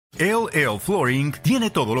LL Flooring tiene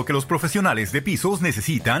todo lo que los profesionales de pisos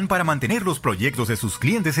necesitan para mantener los proyectos de sus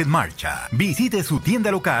clientes en marcha. Visite su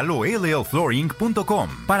tienda local o llflooring.com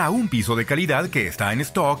para un piso de calidad que está en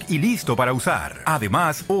stock y listo para usar.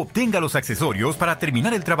 Además, obtenga los accesorios para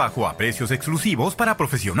terminar el trabajo a precios exclusivos para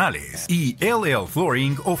profesionales. Y LL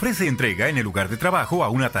Flooring ofrece entrega en el lugar de trabajo a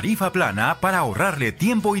una tarifa plana para ahorrarle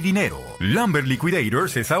tiempo y dinero. Lumber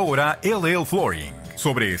Liquidators es ahora LL Flooring.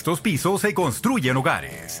 Sobre estos pisos se construyen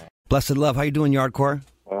hogares. Blessed Love, how you doing, Yardcore?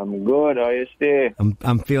 I'm good. How you stay?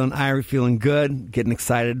 I'm feeling irie, feeling good, getting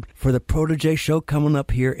excited for the Protoje show coming up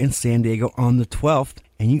here in San Diego on the 12th.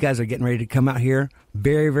 And you guys are getting ready to come out here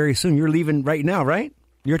very, very soon. You're leaving right now, right?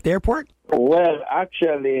 You're at the airport? Well,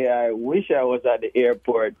 actually, I wish I was at the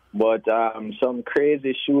airport, but some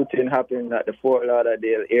crazy shooting happened at the Fort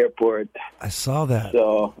Lauderdale airport. I saw that.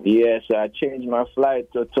 So, yes, I changed my flight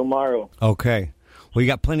to tomorrow. Okay. Well, you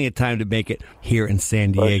got plenty of time to make it here in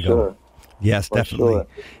San Diego. For sure. Yes, For definitely. sure.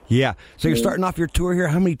 Yeah. So you're starting off your tour here.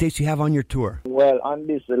 How many dates do you have on your tour? Well, on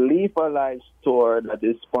this Leaf Alive tour that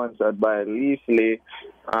is sponsored by Leafly,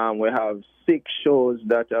 we have 6 shows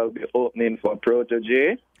that I'll be opening for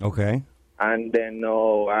Protoje. Okay. And then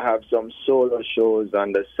I have some solo shows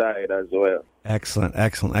on the side as well. Excellent,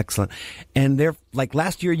 excellent, excellent. And there, like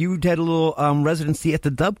last year, you did a little residency at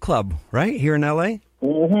the Dub Club, right, here in L.A.?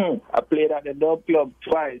 Mm-hmm. I played at the Dub Club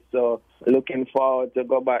twice, so looking forward to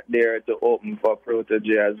go back there to open for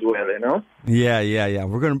Protoje as well, you know? Yeah.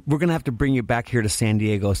 We're gonna have to bring you back here to San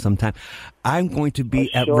Diego sometime. I'm going to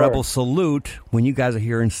be at Rebel Salute when you guys are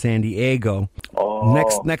here in San Diego. Oh.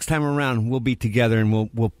 Next time around, we'll be together and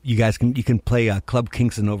you can play Club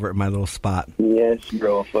Kingston over at my little spot. Yes,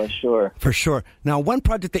 bro, for sure. For sure. Now, one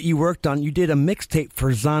project that you worked on, you did a mixtape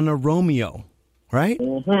for Zana Romeo, right?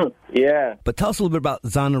 Mm-hmm. Yeah. But tell us a little bit about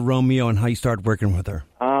Zana Romeo and how you started working with her.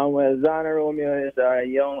 Well, Zana Romeo is a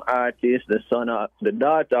young artist, the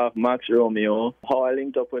daughter of Max Romeo. How I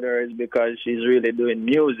linked up with her is because she's really doing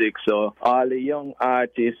music. So all the young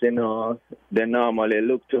artists, they normally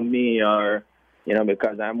look to me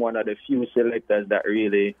because I'm one of the few selectors that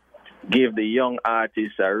really give the young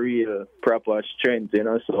artists a real proper strength,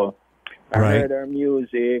 So I heard her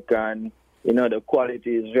music and, the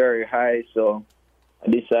quality is very high. So I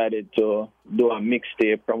decided to do a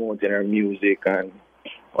mixtape promoting her music and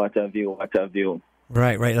what have you.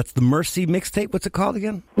 Right. That's the Mercy mixtape. What's it called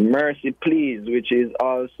again? Mercy Please, which is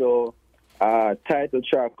also a title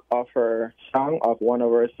track of one of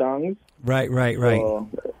her songs. Right.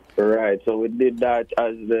 So we did that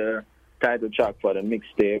as the title track for the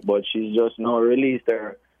mixtape, but she's just now released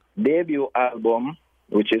her debut album,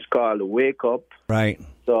 which is called Wake Up. Right.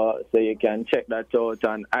 So you can check that out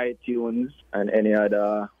on iTunes and any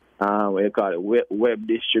other web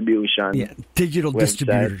distribution. Yeah, digital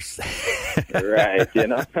distributors. Right,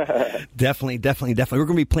 Definitely. We're going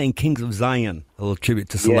to be playing Kings of Zion, a little tribute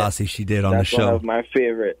to Selassie she did on the show. That's one of my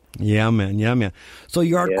favorite. Yeah, man. So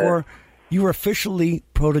Yardcore, you were officially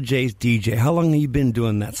Protoje's DJ. How long have you been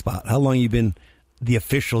doing that spot? How long have you been the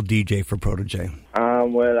official DJ for Protoje?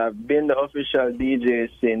 Well, I've been the official DJ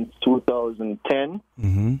since 2010,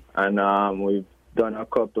 and we've done a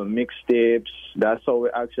couple mixtapes. That's how we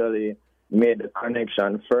actually made the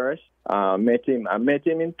connection first. I met him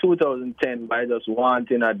in 2010 by just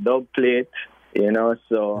wanting a dub plate,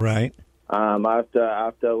 So right.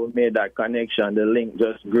 After we made that connection, the link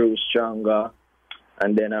just grew stronger,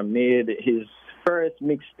 and then I made his first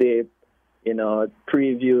mixtape,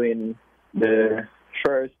 previewing the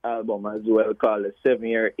first album as well, called The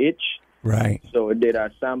 7-Year Itch. Right. So we did a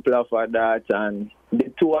sampler for that and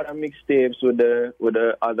did 2 other mixtapes with the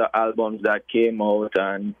other albums that came out,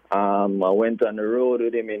 and I went on the road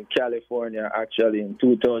with him in California actually in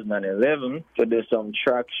 2011 to do some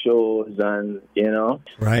track shows and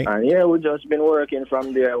Right. And we just been working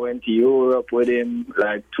from there. I went to Europe with him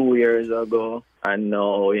like 2 years ago. And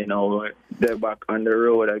now, they're back on the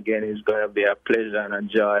road again. It's going to be a pleasure and a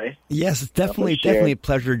joy. Yes, it's definitely a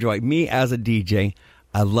pleasure, joy. Me as a DJ,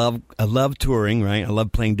 I love touring, right? I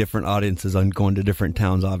love playing different audiences. I'm going to different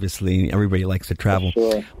towns, obviously. Everybody likes to travel.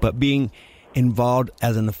 Sure. But being involved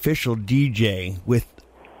as an official DJ with,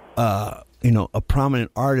 a prominent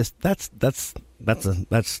artist, that's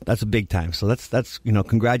a big time. So that's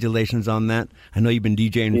congratulations on that. I know you've been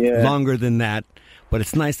DJing longer than that. But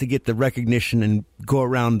it's nice to get the recognition and go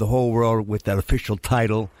around the whole world with that official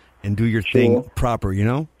title and do your thing proper,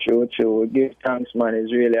 True. Give thanks, man. It's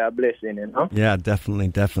really a blessing, Yeah,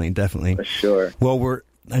 definitely. For sure. Well,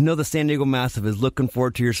 I know the San Diego Massive is looking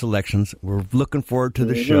forward to your selections. We're looking forward to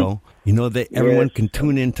the show. That everyone can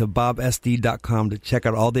tune in to bobsd.com to check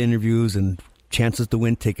out all the interviews and chances to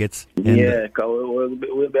win tickets. And, yeah, because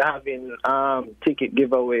we'll be having ticket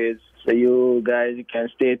giveaways. So you guys can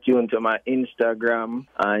stay tuned to my Instagram.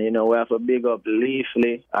 And, we have a big up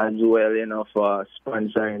Leafly as well, for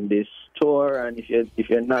sponsoring this tour. And if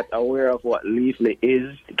you're not aware of what Leafly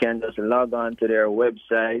is, you can just log on to their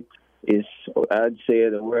website. It's, I'd say,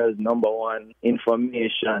 the world's 1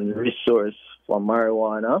 information resource for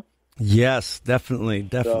marijuana. Yes, definitely.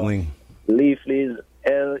 So, Leafly is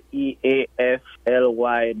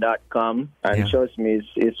LEAFLY.com, and trust me,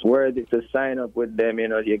 it's worth it to sign up with them.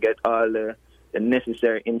 You get all the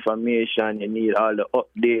necessary information you need, all the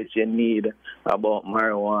updates you need about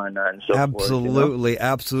marijuana and so forth.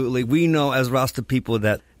 Absolutely. We know as Rasta people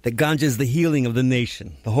that ganja is the healing of the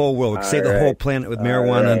nation, the whole world, save the whole planet with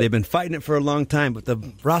marijuana. Right. They've been fighting it for a long time, but the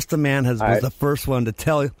Rasta man was the first one to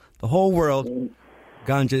tell the whole world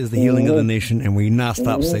ganja is the healing of the nation, and we not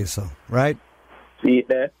stop say so, right? See it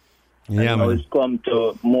there? Yeah, man. It's come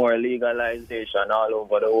to more legalization all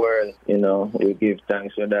over the world. We give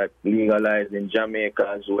thanks for that. Legalized in Jamaica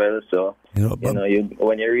as well. So,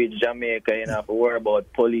 when you reach Jamaica, you don't have to worry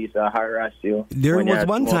about police or harass you. There was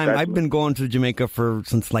one time, I've been going to Jamaica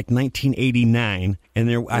since like 1989,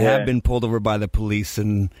 and I have been pulled over by the police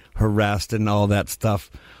and harassed and all that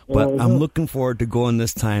stuff. But I'm looking forward to going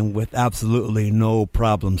this time with absolutely no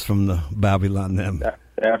problems from the Babylon them.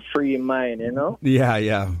 They're free mind,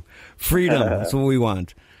 Yeah. Freedom. That's what we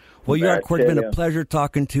want. Well, Yardcore, it's been a pleasure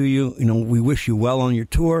talking to you. We wish you well on your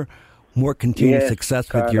tour. More continued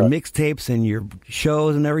success with your mixtapes and your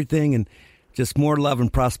shows and everything. And just more love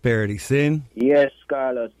and prosperity. Sin? Yes,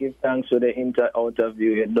 Carlos. Give thanks for the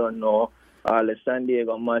interview. You don't know. All the San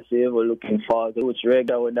Diego Massive, we're looking forward to which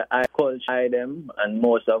regular with the culture item, and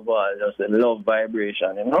most of all, just the love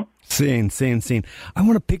vibration, Scene. I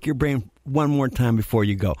want to pick your brain one more time before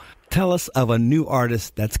you go. Tell us of a new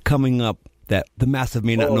artist that's coming up that the Massive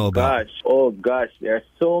may not know about. Oh, gosh, there are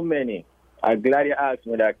so many. I'm glad you asked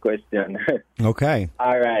me that question. Okay.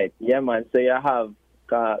 All right. Yeah, man. So you have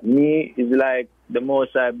me is like the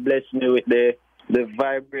most I blessed me with the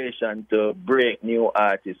vibration to break new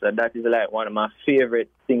artists. And that is like one of my favorite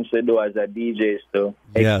things to do as a DJ is to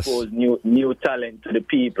expose new talent to the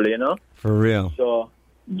people, For real. So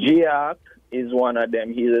G-Arc is one of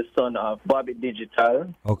them. He's the son of Bobby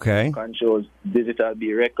Digital. Okay. Controls Digital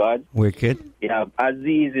B Records. Wicked. You have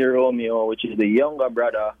Azizi Romeo, which is the younger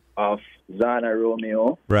brother of Zana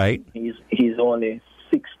Romeo. Right. He's only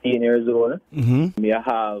 16 years old. Mm-hmm. You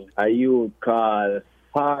have a youth called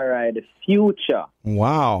Farai the Future.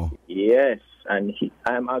 Wow. Yes, and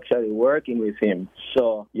I'm actually working with him.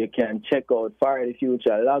 So you can check out Farai the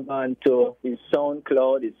Future. Log on to his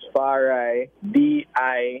SoundCloud. It's Farai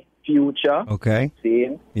D.I. Future. Okay.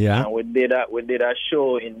 See? Yeah. And we did a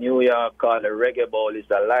show in New York called the Reggae Bowl. It's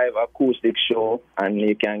a live acoustic show, and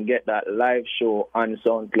you can get that live show on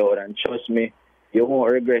SoundCloud. And trust me, you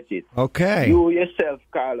won't regret it. Okay. You yourself,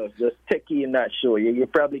 Carlos, just take in that show. You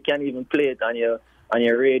probably can't even play it on your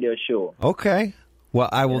radio show. Okay. Well,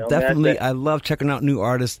 I will definitely. I love checking out new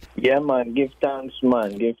artists. Yeah, man. Give thanks,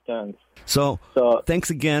 man. Give thanks. So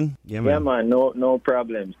thanks again. Yeah, man. No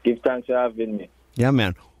problems. Give thanks for having me. Yeah,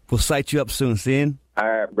 man. We'll sight you up soon, seeing? All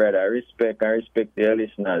right, brother. I respect the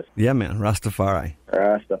listeners. Yeah, man. Rastafari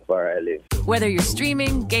live. Whether you're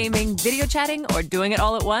streaming, gaming, video chatting, or doing it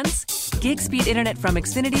all at once, Gig Speed Internet from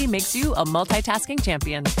Xfinity makes you a multitasking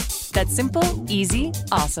champion. That's simple, easy,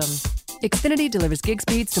 awesome. Xfinity delivers gig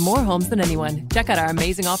speeds to more homes than anyone. Check out our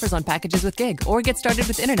amazing offers on packages with gig, or get started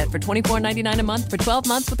with internet for $24.99 a month for 12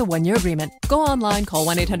 months with a 1-year agreement. Go online, call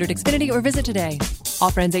 1-800-XFINITY, or visit today.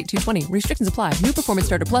 Offer ends 8/2/20. Restrictions apply. New Performance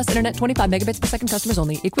Starter Plus internet 25 megabits per second customers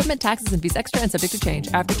only. Equipment, taxes, and fees extra and subject to change.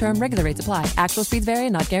 After term, regular rates apply. Actual speeds vary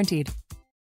and not guaranteed.